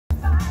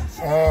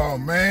Oh,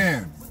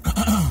 man.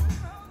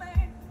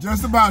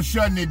 Just about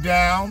shutting it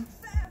down.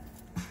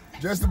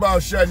 Just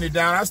about shutting it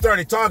down. I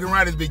started talking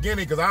right at the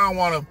beginning because I don't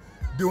want to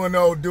doing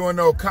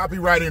no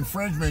copyright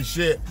infringement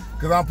shit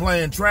because I'm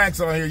playing tracks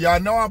on here.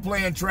 Y'all know I'm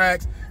playing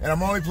tracks, and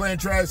I'm only playing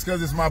tracks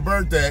because it's my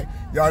birthday.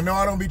 Y'all know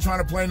I don't be trying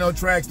to play no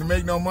tracks to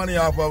make no money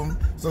off of them.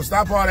 So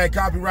stop all that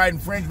copyright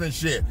infringement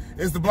shit.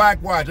 It's the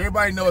Black Watch.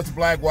 Everybody knows it's the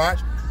Black Watch.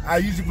 I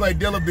usually play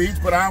Dilla beats,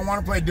 but I don't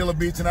want to play Dilla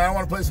beats, and I don't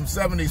want to play some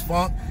 70s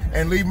funk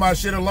and leave my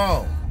shit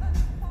alone.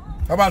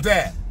 How about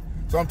that?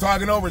 So I'm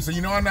talking over it. So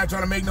you know I'm not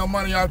trying to make no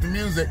money off the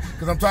music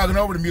because I'm talking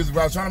over the music.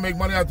 If I was trying to make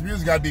money off the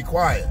music, I'd be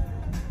quiet.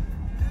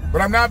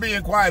 But I'm not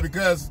being quiet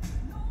because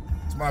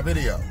it's my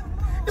video.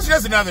 It's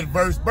just another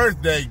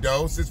birthday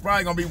dose. It's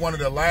probably going to be one of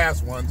the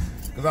last ones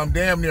because I'm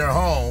damn near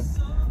home.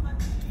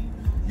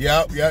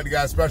 Yep, they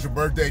got a special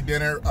birthday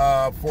dinner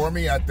for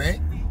me, I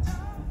think.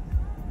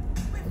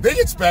 I think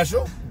it's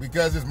special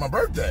because it's my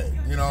birthday.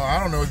 You know, I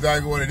don't know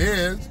exactly what it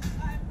is.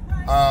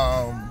 Kind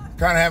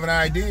of have an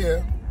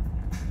idea,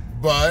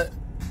 but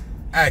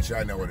actually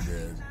I know what it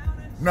is.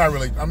 I'm not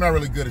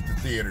really good at the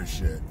theater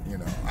shit. You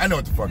know, I know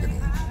what the fuck it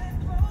is.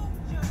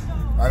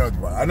 I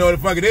know what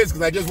the fuck it is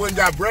because I just went and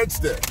got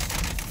breadsticks.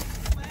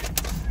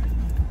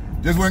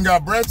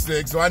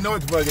 So I know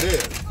what the fuck it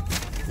is.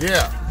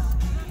 Yeah.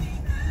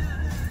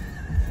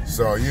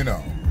 So, you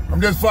know, I'm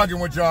just fucking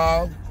with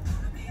y'all.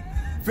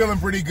 Feeling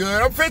pretty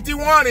good. I'm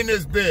 51 in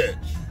this bitch.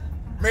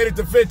 Made it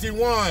to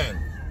 51.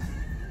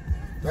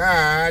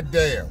 God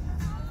damn.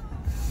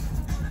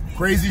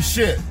 Crazy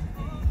shit.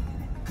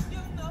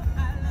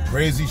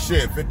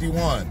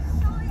 51.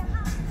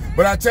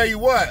 But I tell you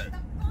what,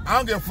 I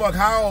don't give a fuck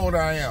how old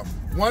I am.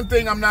 One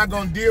thing I'm not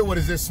going to deal with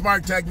is this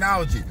smart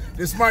technology.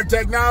 This smart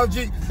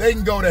technology, they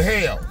can go to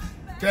hell,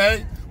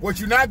 okay? What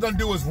you're not going to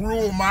do is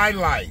rule my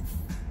life.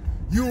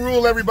 You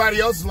rule everybody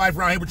else's life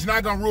around here, but you're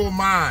not going to rule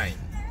mine.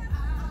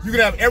 You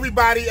can have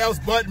everybody else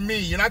but me.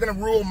 You're not going to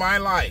rule my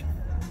life.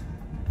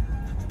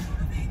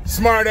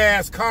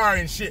 Smart-ass car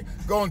and shit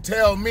going to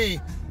tell me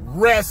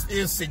rest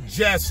is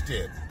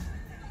suggested.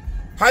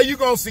 How you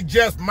going to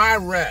suggest my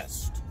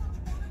rest?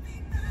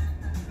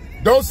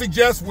 Don't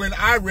suggest when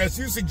I rest.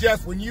 You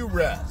suggest when you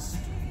rest.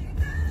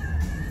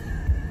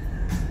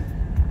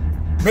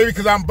 Maybe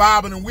because I'm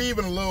bobbing and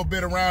weaving a little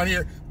bit around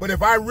here, but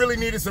if I really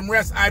needed some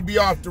rest, I'd be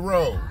off the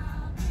road.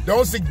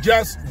 Don't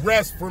suggest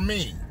rest for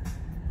me.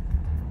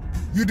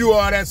 You do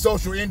all that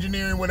social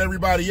engineering with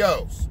everybody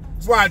else.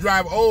 That's why I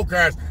drive old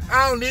cars.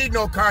 I don't need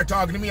no car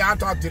talking to me. I'll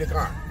talk to the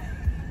car.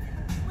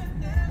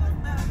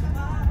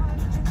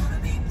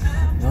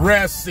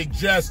 Rest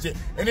suggested.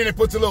 And then it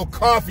puts a little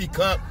coffee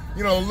cup,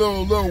 you know, a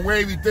little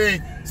wavy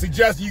thing,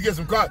 suggesting you get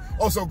some coffee.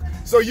 Oh,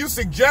 so you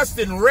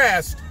suggesting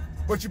rest,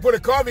 but you put a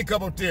coffee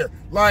cup up there.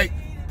 Like,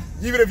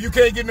 even if you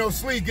can't get no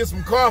sleep, get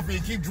some coffee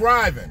and keep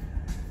driving.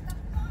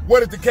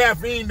 What if the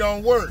caffeine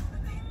don't work?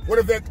 What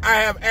if I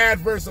have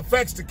adverse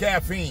effects to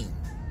caffeine?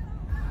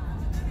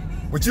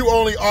 But you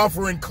only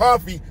offering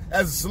coffee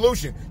as a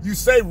solution. You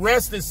say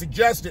rest is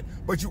suggested,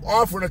 but you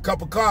offering a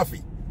cup of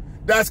coffee.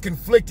 That's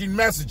conflicting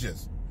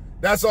messages.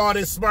 That's all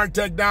this smart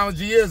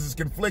technology is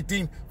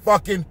conflicting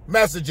fucking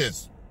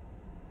messages.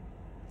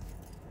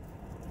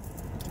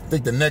 I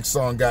think the next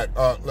song got,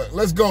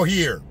 let's go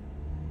here.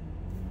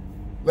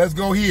 Let's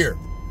go here.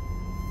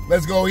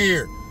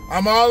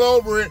 I'm all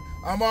over it.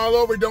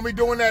 Don't be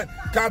doing that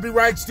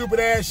copyright stupid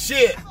ass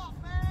shit.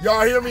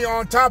 Y'all hear me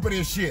on top of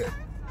this shit.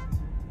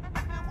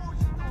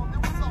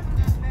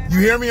 You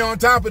hear me on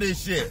top of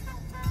this shit.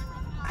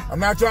 I'm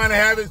not trying to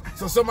have it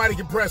so somebody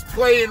can press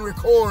play and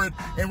record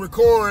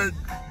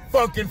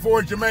Funkin'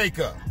 for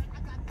Jamaica.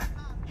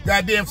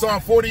 Goddamn song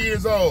 40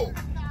 years old.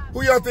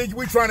 Who y'all think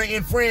we trying to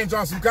infringe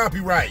on some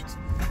copyrights?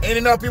 Ain't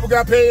enough people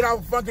got paid off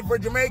of Funkin' for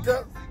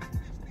Jamaica?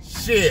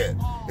 Shit.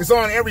 It's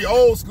on every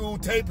old school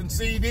tape and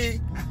CD,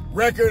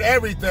 record,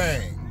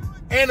 everything.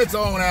 And its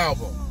own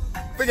album.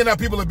 Think enough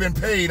people have been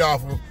paid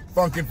off of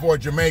Funkin' for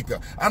Jamaica.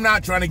 I'm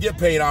not trying to get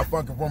paid off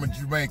Funkin' for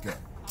Jamaica.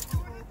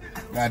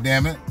 God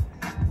damn it.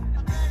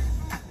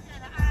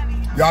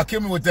 Y'all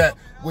kill me with that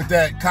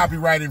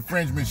copyright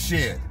infringement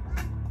shit.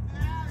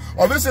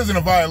 Oh, this isn't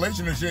a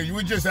violation of shit. You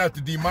would just have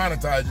to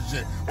demonetize the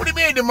shit. What do you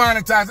mean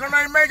demonetize it? I'm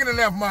not even making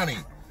enough money.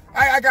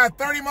 I got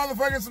 30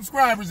 motherfucking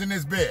subscribers in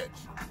this bitch.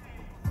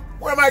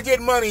 Where am I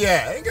getting money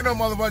at? I ain't getting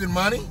no motherfucking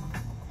money.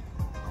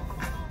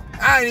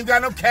 I ain't even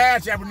got no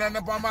Cash App or nothing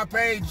up on my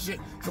page. Shit.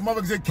 Some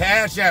motherfuckers said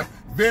Cash App,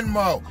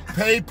 Venmo,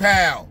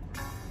 PayPal.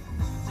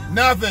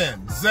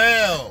 Nothing.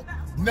 Zelle.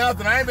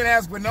 Nothing. I ain't been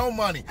asking for no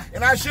money.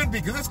 And I should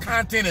be, because this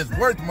content is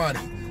worth money.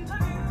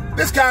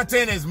 This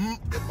content is...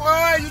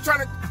 Boy, you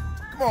trying to...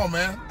 Come on,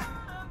 man.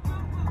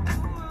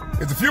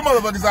 There's a few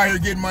motherfuckers out here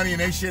getting money and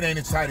they shit ain't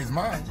as tight as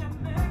mine.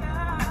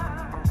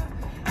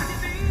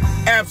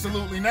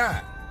 Absolutely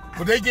not.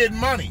 But they getting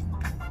money.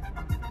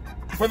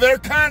 For their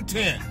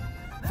content.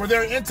 For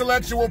their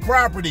intellectual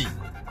property.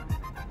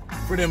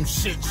 For them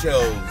shit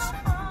shows.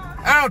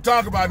 I don't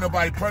talk about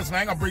nobody personally.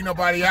 I ain't gonna bring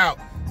nobody out.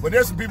 But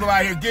there's some people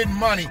out here getting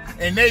money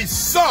and they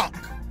suck.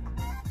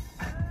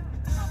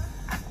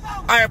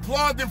 I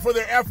applaud them for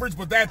their efforts,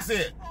 but that's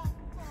it.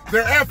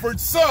 Their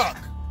efforts suck.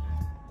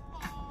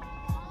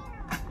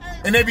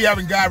 And they be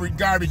having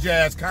garbage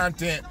ass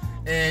content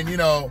and, you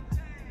know,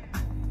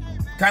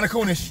 kind of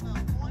coonish.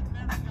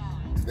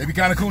 They be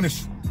kind of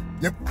coonish.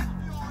 Yep.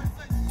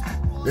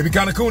 They be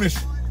kind of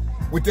coonish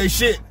with their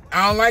shit.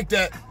 I don't like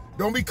that.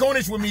 Don't be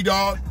coonish with me,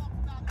 dog.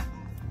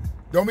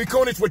 Don't be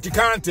coonish with your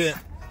content,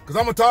 because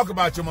I'm going to talk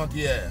about your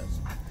monkey ass.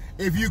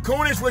 If you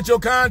coonish with your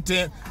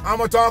content, I'm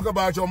going to talk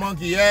about your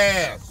monkey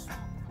ass.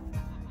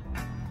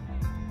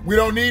 We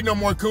don't need no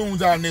more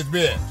coons out in this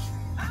bitch.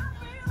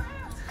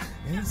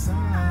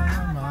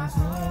 Inside my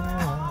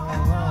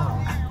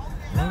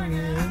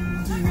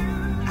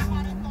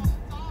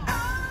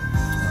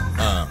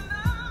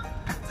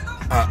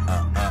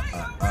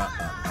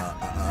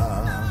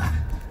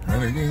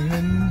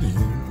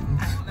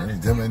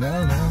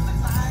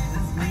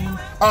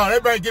Oh,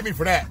 everybody get me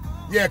for that.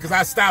 Yeah, because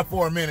I stopped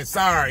for a minute.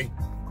 Sorry.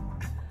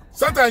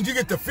 Sometimes you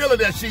get the feel of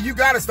that shit. You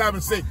got to stop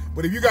and say.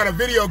 But if you got a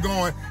video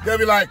going, they'll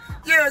be like,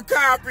 you're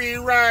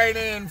copyright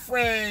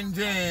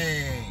infringing.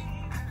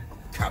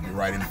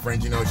 Copyright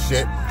infringing, no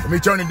shit. Let me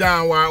turn it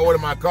down while I order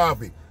my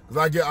coffee. Because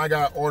I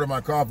got to order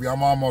my coffee.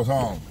 I'm almost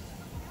home.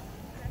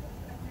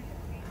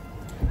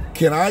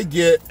 Can I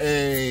get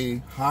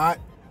a hot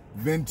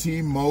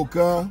venti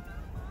mocha?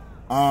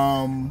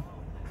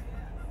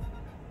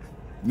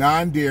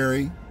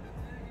 Non-dairy,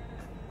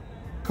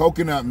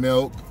 coconut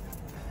milk.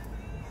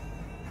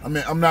 I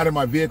mean, I'm not in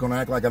my vehicle and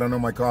I act like I don't know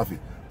my coffee.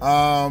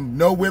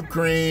 No whipped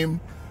cream,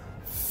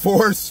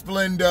 4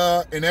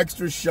 Splenda, an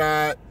extra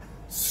shot,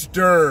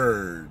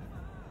 stirred.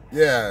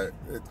 Yeah,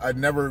 I'd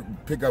never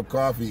pick up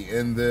coffee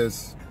in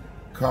this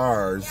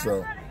car,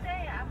 so.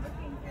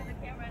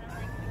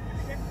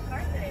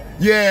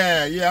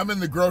 Yeah, I'm in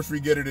the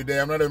grocery getter today.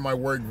 I'm not in my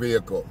work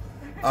vehicle.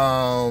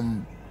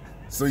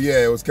 So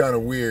yeah, it was kind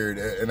of weird,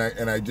 and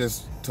I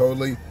just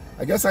totally,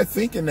 I guess I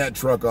think in that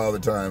truck all the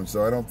time,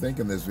 so I don't think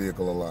in this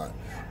vehicle a lot.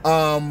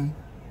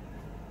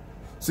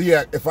 So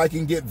yeah, if I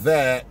can get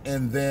that,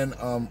 and then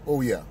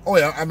oh yeah,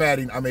 I'm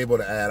able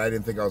to add. I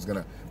didn't think I was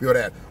gonna be able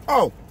to add.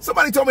 Oh,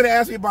 somebody told me to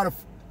ask me about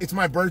it's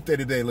my birthday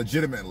today,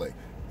 legitimately.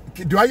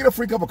 Do I get a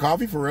free cup of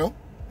coffee for real?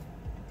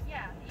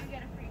 Yeah, you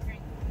get a free drink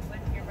with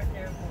your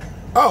birthday report.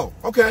 Oh,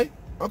 okay.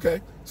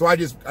 So I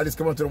just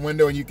come up to the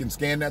window and you can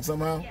scan that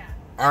somehow? Yeah.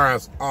 All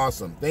right,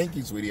 awesome. Thank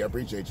you, sweetie. I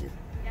appreciate you.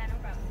 Yeah, no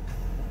problem.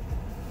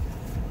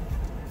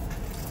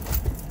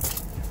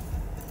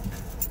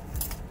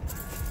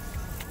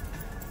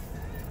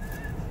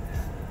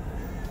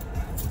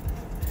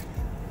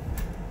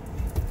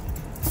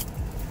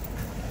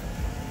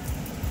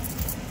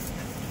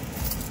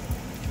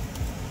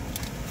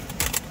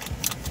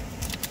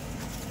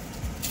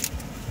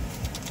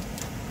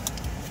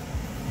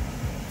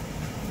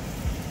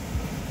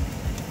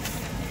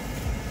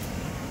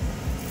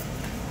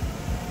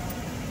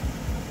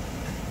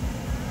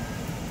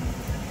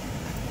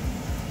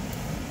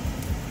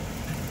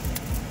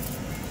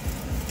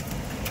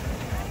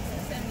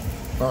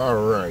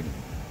 All right.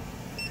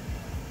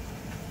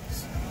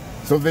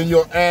 So then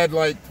you'll add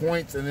like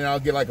points, and then I'll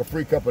get like a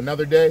free cup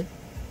another day.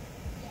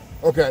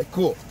 Okay,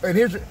 cool. And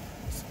here's your,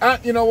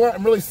 you know what?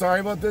 I'm really sorry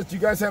about this. Do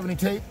you guys have any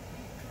tape?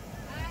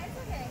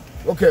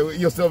 It's okay. Okay,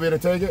 you'll still be able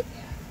to take it?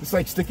 Yeah. It's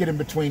like stick it in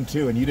between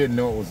two, and you didn't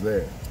know it was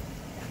there.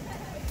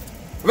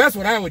 Well, that's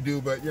what I would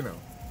do, but you know.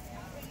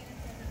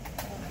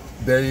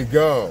 There you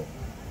go.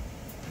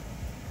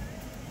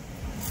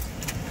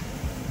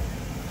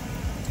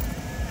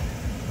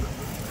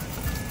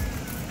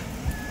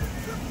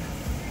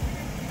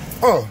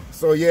 Oh,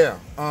 so yeah,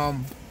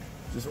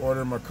 just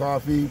ordered my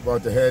coffee,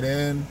 about to head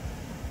in,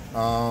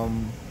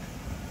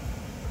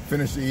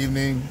 finish the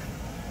evening,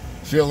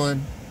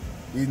 chilling,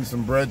 eating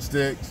some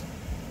breadsticks,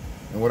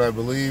 and what I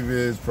believe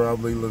is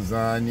probably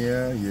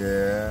lasagna,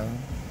 yeah.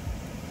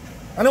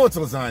 I know it's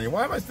lasagna,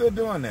 why am I still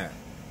doing that?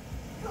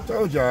 I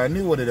told y'all, I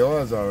knew what it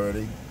was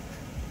already.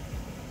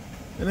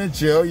 And then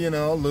chill, you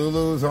know,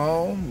 Lulu's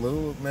home,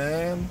 Lulu,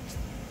 man.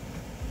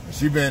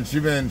 She been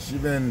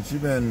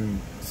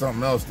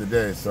something else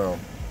today, so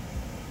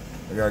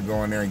I gotta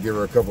go in there and give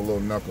her a couple little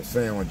knuckle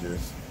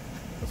sandwiches.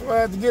 That's why I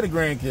have to get a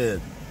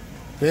grandkid.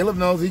 Caleb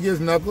knows he gets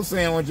knuckle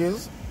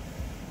sandwiches.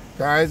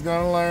 Kai's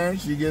gonna learn.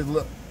 She gets,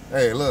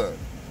 hey, look,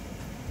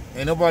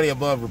 ain't nobody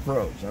above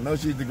reproach. I know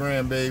she's the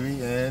grandbaby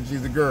and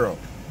she's a girl,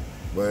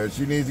 but if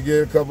she needs to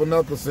get a couple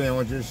knuckle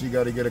sandwiches, she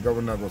got to get a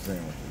couple knuckle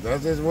sandwiches.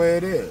 That's just the way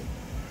it is.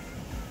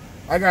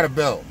 I got a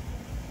belt.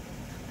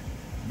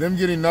 Them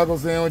getting knuckle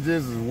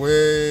sandwiches is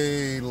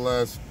way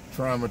less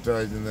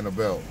traumatizing than a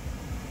belt.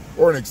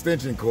 Or an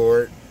extension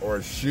cord, or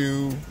a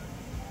shoe,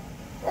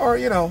 or,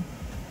 you know,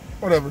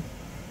 whatever.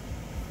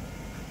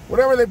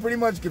 Whatever they pretty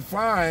much could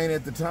find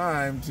at the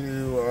time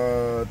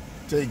to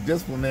take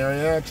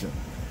disciplinary action.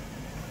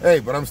 Hey,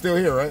 but I'm still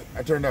here, right?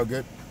 I turned out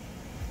good.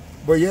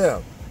 But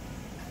yeah.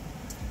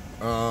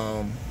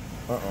 Oh,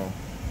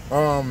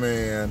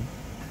 man.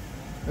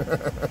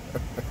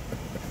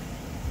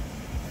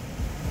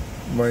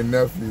 My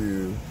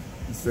nephew,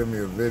 he sent me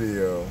a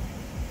video.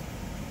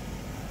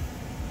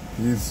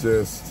 He's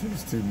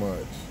too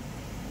much.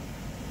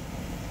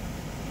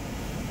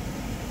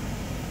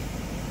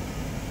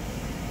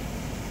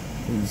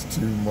 He's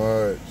too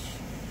much.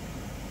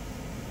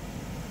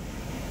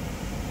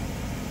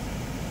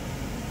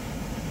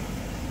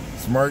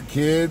 Smart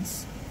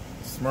kids,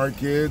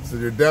 they're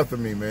the death of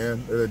me,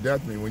 man. They're the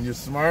death of me. When you're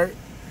smart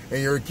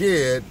and you're a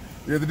kid,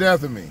 you're the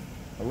death of me.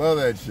 I love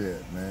that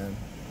shit, man.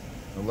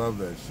 I love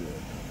that shit.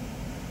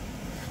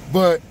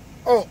 But,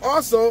 oh,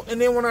 also, and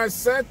then when I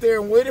sat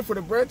there and waited for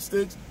the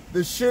breadsticks,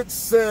 the shit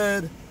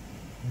said,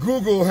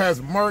 Google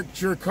has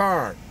marked your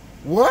car.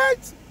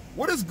 What?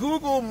 What is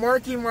Google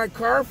marking my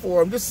car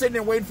for? I'm just sitting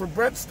there waiting for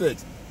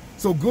breadsticks.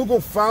 So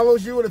Google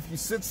follows you, and if you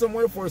sit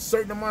somewhere for a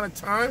certain amount of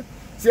time,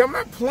 see, I'm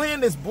not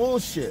playing this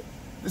bullshit.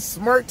 This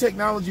smart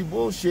technology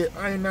bullshit,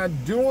 I am not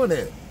doing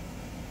it.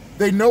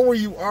 They know where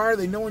you are.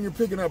 They know when you're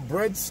picking up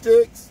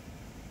breadsticks.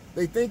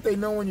 They think they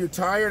know when you're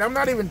tired. I'm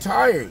not even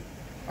tired.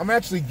 I'm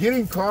actually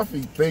getting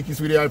coffee. Thank you,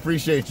 sweetie. I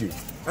appreciate you.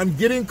 I'm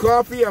getting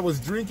coffee. I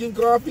was drinking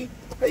coffee.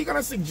 How you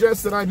gonna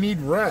suggest that I need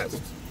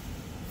rest?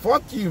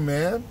 Fuck you,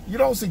 man. You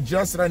don't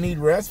suggest that I need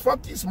rest.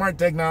 Fuck you, smart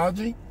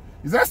technology.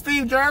 Is that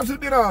Steve Jobs? Who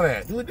did all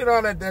that? Who did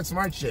all that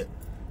smart shit?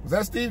 Was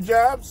that Steve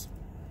Jobs?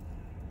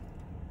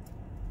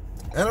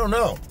 I don't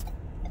know.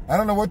 I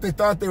don't know what they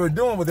thought they were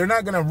doing, but they're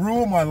not going to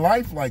rule my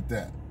life like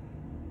that.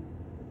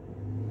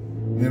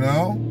 You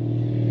know?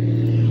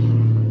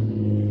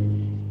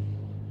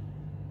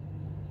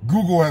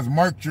 Google has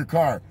marked your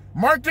car.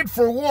 Marked it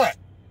for what?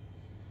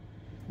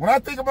 When I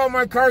think about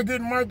my car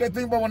getting marked, I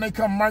think about when they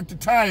come mark the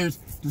tires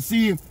to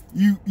see if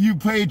you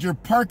paid your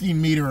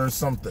parking meter or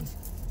something.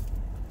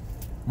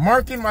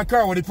 Marking my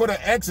car, when they put an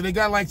X and they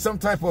got like some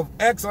type of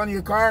X on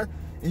your car,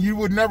 and you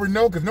would never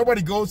know because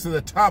nobody goes to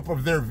the top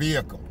of their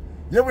vehicle.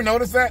 You ever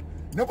notice that?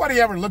 Nobody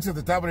ever looks at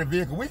the top of their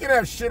vehicle. We can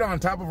have shit on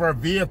top of our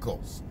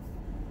vehicles.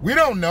 We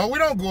don't know. We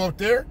don't go up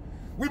there.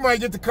 We might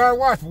get the car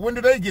washed, but when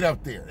do they get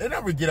up there? They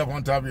never get up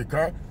on top of your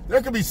car.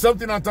 There could be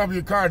something on top of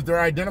your car that they're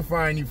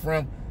identifying you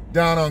from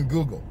down on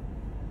Google.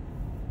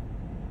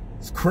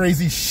 It's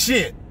crazy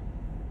shit.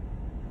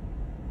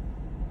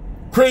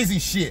 Crazy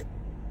shit.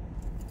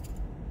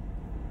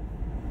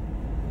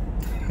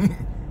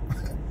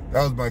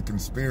 That was my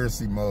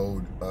conspiracy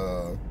mode.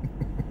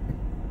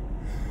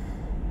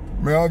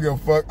 Man, I don't give a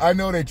fuck. I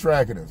know they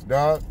tracking us,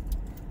 dog.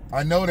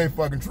 I know they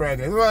fucking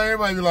tracking us.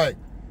 Everybody be like,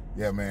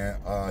 yeah, man,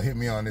 hit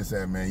me on this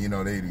app, man. You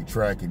know they be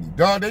tracking you.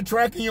 Dog, they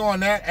tracking you on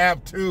that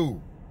app,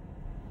 too.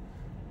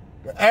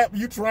 The app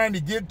you trying to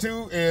get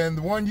to and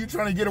the one you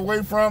trying to get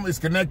away from is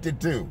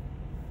connected to.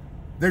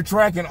 They're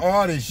tracking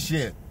all this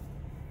shit.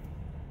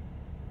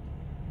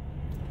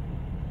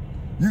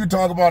 You can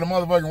talk about a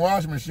motherfucking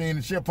washing machine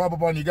and shit pop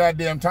up on your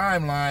goddamn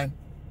timeline.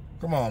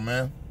 Come on,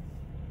 man.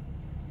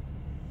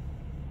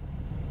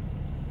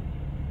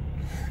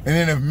 And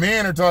then if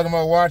men are talking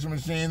about washing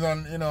machines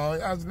on, you know,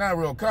 it's not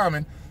real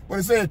common, but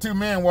they say if two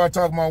men were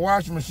talking about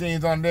washing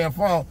machines on the damn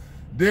phone,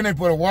 then they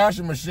put a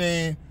washing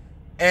machine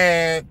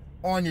ad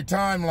on your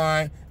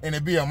timeline and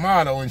it'd be a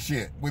model and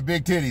shit with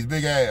big titties,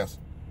 big ass.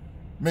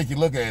 Make you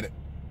look at it.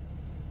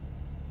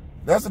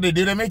 That's what they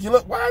do. They make you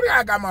look. Why do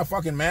I got my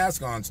fucking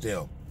mask on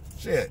still?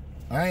 Shit.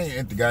 I ain't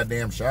at the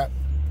goddamn shop.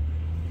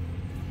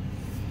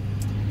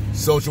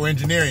 Social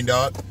engineering,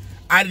 dog.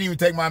 I didn't even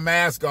take my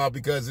mask off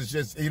because it's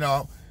just, you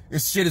know,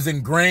 this shit is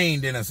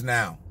ingrained in us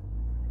now.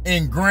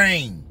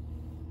 Ingrained.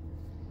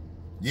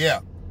 Yeah.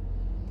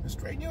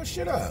 Straighten your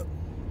shit up.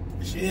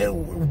 Should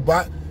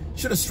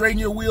have straightened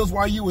your wheels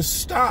while you was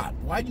stopped.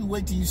 Why'd you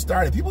wait till you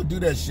started? People do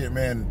that shit,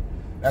 man.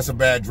 That's a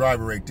bad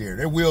driver right there.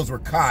 Their wheels were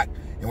caught,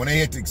 and when they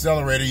hit the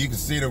accelerator, you can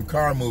see the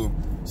car move.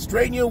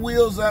 Straighten your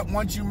wheels up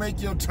once you make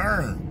your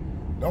turn.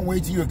 Don't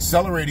wait till you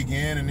accelerate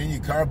again, and then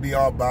your car be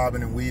all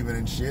bobbing and weaving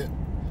and shit.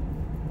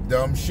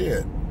 Dumb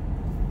shit.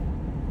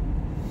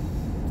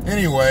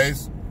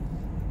 Anyways,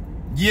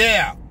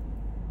 yeah.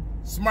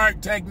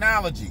 Smart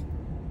technology.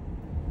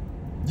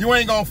 You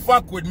ain't gonna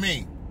fuck with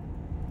me.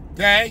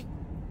 Okay?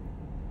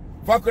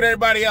 Fuck with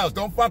everybody else.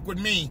 Don't fuck with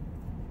me.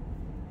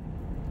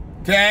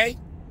 Okay?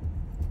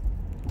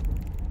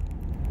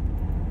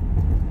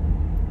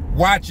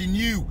 Watching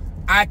you.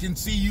 I can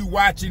see you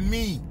watching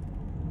me.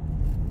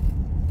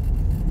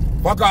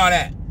 Fuck all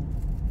that.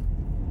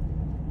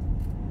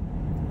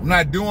 I'm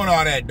not doing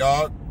all that,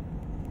 dog.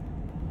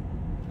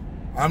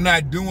 I'm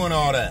not doing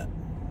all that.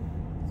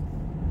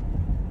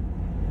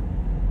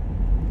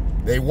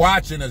 They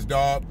watching us,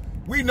 dog.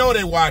 We know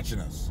they watching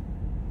us.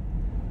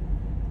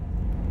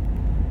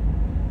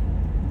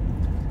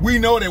 We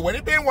know they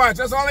they've been watching.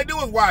 That's all they do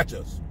is watch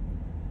us.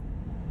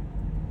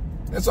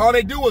 That's all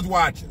they do is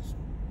watch us.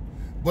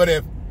 But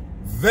if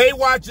they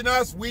watching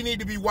us, we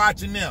need to be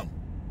watching them.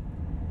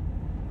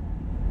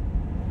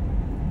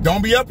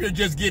 Don't be up here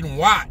just getting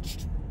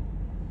watched.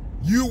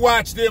 You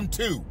watch them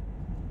too.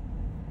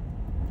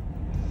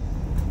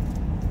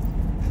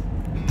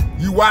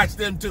 You watch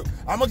them too.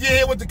 I'm going to get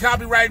hit with the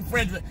copyright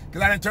infringement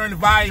because I didn't turn the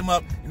volume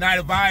up and now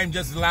the volume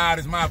just as loud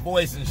as my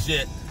voice and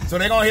shit. So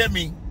they're going to hit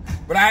me,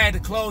 but I had to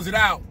close it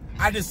out.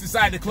 I just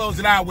decided to close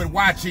it out with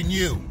watching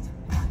you.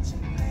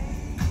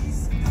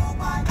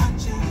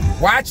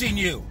 Watching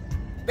you.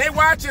 They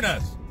watching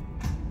us.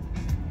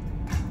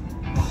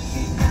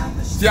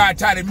 See how I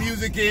tie the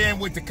music in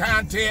with the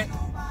content?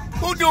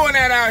 Who doing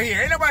that out here?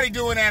 Ain't nobody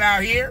doing that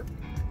out here.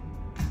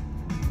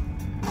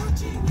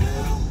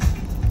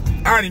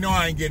 I already know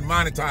I ain't getting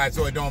monetized,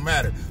 so it don't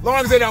matter. As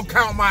long as they don't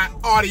count my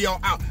audio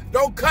out.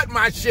 Don't cut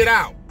my shit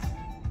out.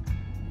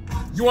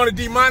 You want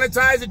to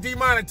demonetize it?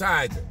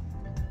 Demonetize it.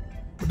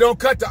 But don't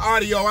cut the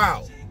audio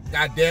out.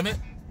 God damn it.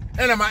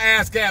 And I'm an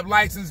ASCAP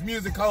licensed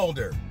music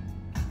holder.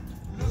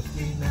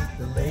 Looking at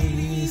the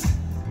ladies,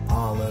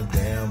 all of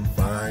them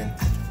fine.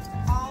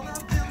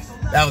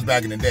 That was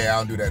back in the day. I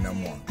don't do that no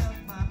more.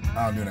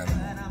 I don't do that no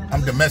more.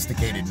 I'm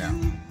domesticated now.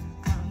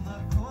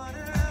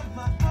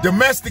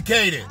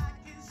 Domesticated.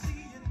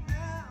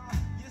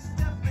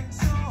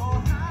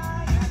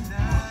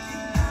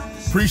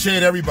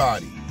 Appreciate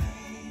everybody.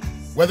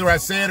 Whether I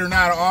say it or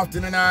not, or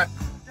often or not,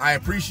 I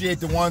appreciate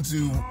the ones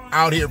who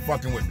out here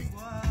fucking with me.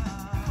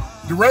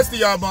 The rest of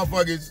y'all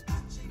motherfuckers,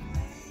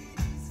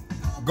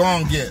 go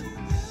on get.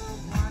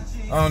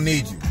 I don't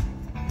need you.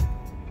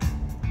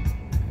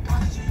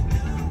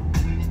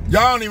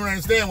 Y'all don't even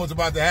understand what's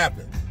about to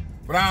happen.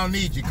 But I don't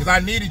need you, because I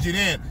needed you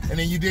then, and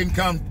then you didn't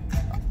come.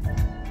 Get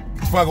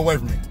the fuck away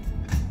from me.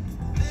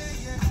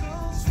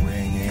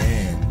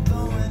 Swinging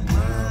through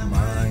my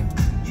mind.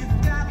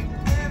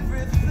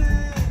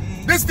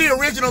 This is the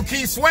original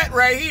Keith Sweat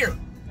right here.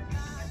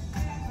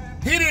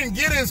 He didn't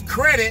get his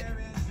credit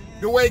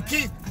the way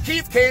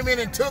Keith came in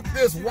and took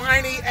this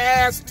whiny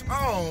ass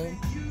tone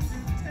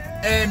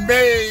and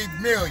made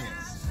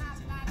millions.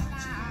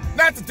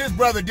 Not that this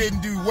brother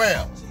didn't do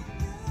well,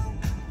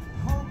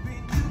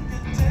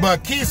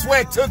 but Keith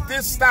Sweat took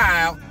this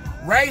style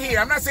right here.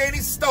 I'm not saying he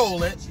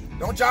stole it.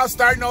 Don't y'all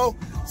start no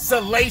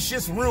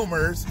salacious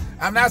rumors.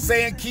 I'm not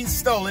saying Keith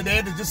stole it.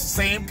 They're just the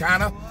same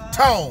kind of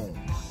tone.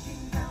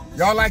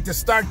 Y'all like to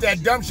start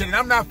that dumb shit, and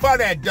I'm not for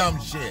that dumb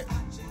shit.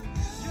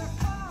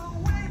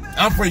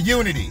 I'm for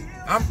unity.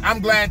 I'm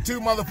glad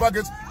two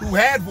motherfuckers who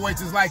had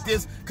voices like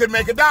this could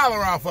make $1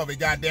 off of it,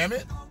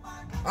 goddammit.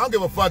 I don't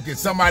give a fuck if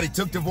somebody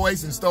took the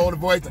voice and stole the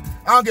voice.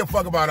 I don't give a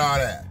fuck about all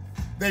that.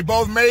 They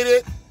both made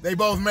it. They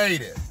both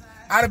made it.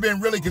 I'd have been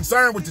really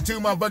concerned with the two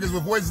motherfuckers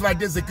with voices like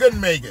this that couldn't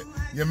make it.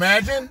 You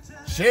imagine?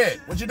 Shit,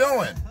 what you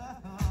doing?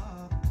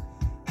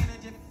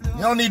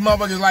 You don't need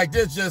motherfuckers like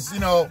this just,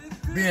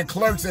 being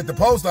clerks at the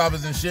post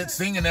office and shit,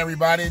 singing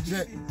everybody and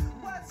shit.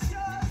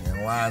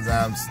 And lines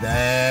I'm stamped.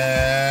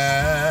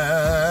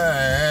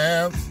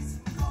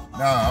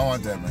 No, I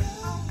want that, man.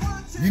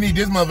 You need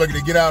this motherfucker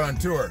to get out on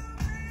tour.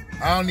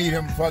 I don't need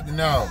him fucking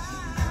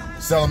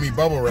selling me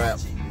bubble wrap.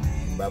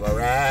 Bubble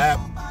wrap.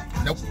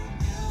 Nope.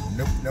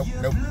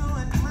 Nope.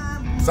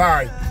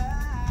 Sorry.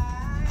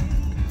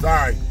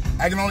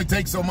 I can only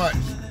take so much.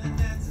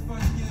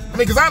 I mean,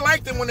 because I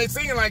like them when they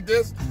singing like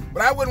this,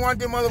 but I wouldn't want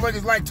them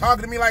motherfuckers like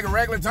talking to me like a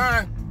regular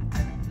time.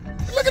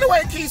 Look at the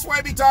way Keith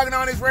Sweat be talking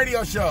on his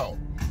radio show.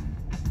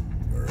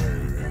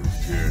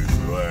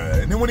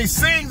 And then when he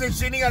sings and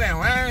shit, he got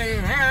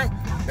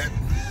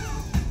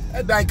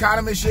that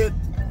dichotomous shit.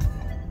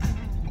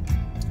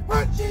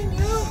 Watching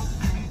you.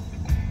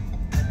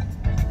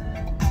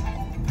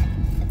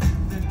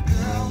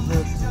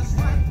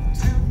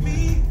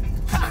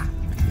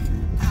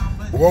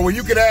 Well, when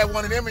you could have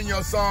one of them in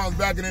your songs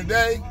back in the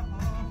day,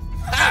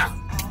 ha!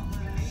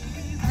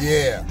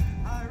 Yeah.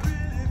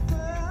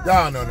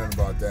 Y'all know nothing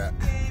about that.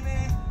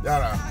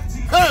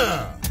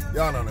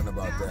 Y'all know nothing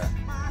about that.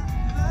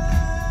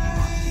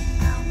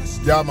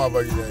 Y'all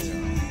motherfuckers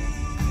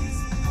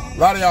ain't. A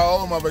lot of y'all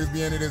old motherfuckers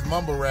be into this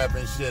mumble rap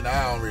and shit, and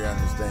I don't really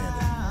understand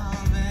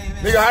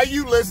it. Nigga, how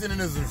you listening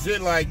to some shit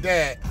like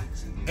that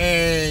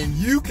and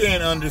you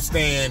can't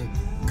understand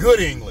good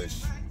English?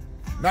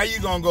 Now you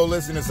gonna go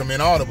listen to some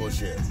inaudible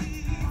shit.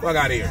 Fuck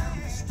out of here.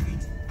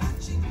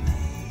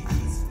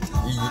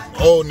 You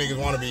old niggas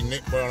wanna be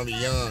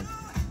young.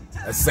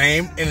 The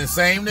same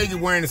nigga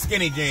wearing the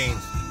skinny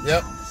jeans.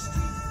 Yep.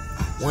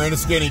 Wearing the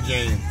skinny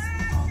jeans.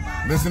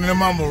 Listening to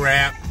mumble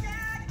rap.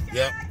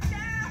 Yep.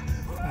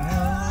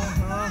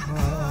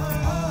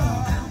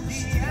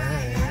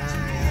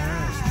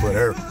 Put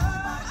her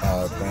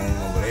thing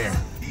over there.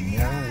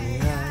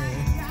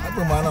 I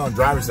put mine on the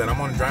driver's side.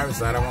 I'm on the driver's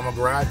side. I want my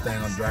garage thing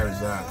on the driver's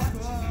side.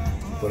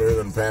 Put her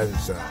on the passenger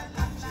side.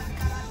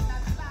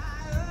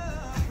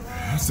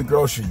 That's the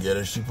grocery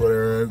getter. She put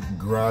her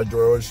garage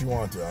door where she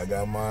wants to. I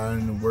got mine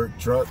in the work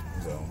truck.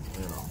 So,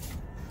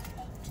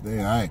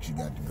 today I actually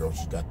got the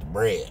groceries, got the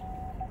bread.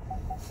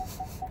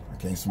 I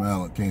can't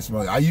smell it.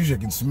 I usually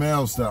can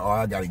smell stuff. Oh,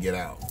 I got to get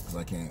out because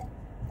I can't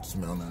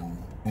smell nothing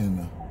in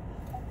the...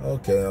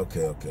 Okay.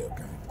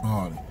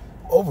 Oh,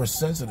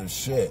 oversensitive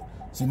shit.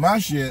 See, my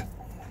shit,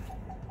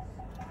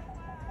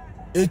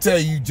 it tell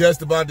you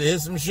just about to hit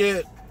some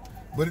shit,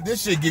 but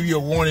this shit give you a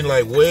warning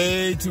like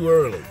way too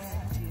early.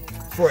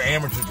 For an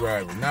amateur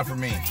driver, not for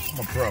me. I'm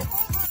a pro. All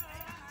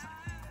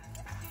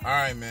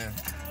right, man.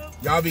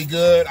 Y'all be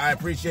good. I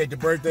appreciate the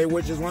birthday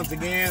wishes once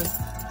again.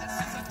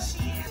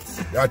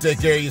 Y'all take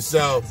care of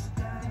yourself.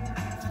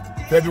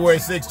 February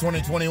 6,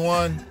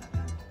 2021.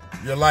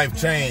 your life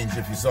changed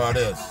if you saw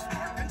this.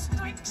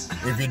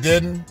 If you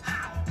didn't,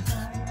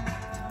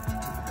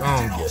 go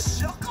on get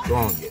it. Go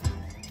on get it.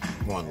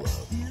 One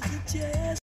love.